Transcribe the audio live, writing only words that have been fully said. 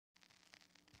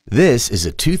This is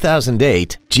a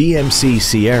 2008 GMC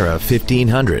Sierra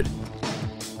 1500.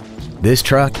 This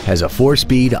truck has a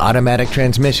 4-speed automatic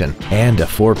transmission and a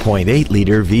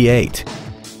 4.8-liter V8.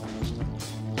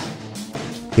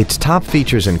 Its top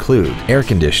features include air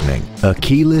conditioning, a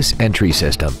keyless entry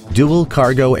system, dual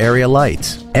cargo area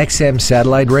lights, XM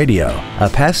satellite radio, a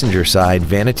passenger side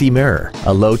vanity mirror,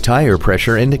 a low tire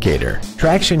pressure indicator,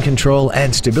 traction control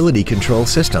and stability control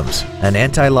systems, an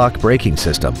anti-lock braking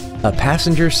system, a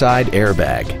passenger side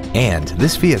airbag, and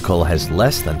this vehicle has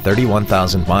less than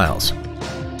 31,000 miles.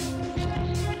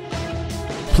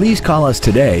 Please call us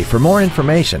today for more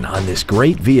information on this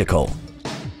great vehicle.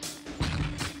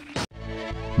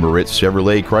 Moritz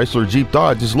Chevrolet Chrysler Jeep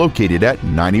Dodge is located at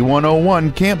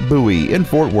 9101 Camp Bowie in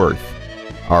Fort Worth.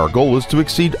 Our goal is to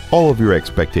exceed all of your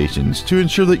expectations to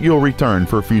ensure that you'll return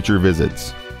for future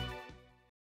visits.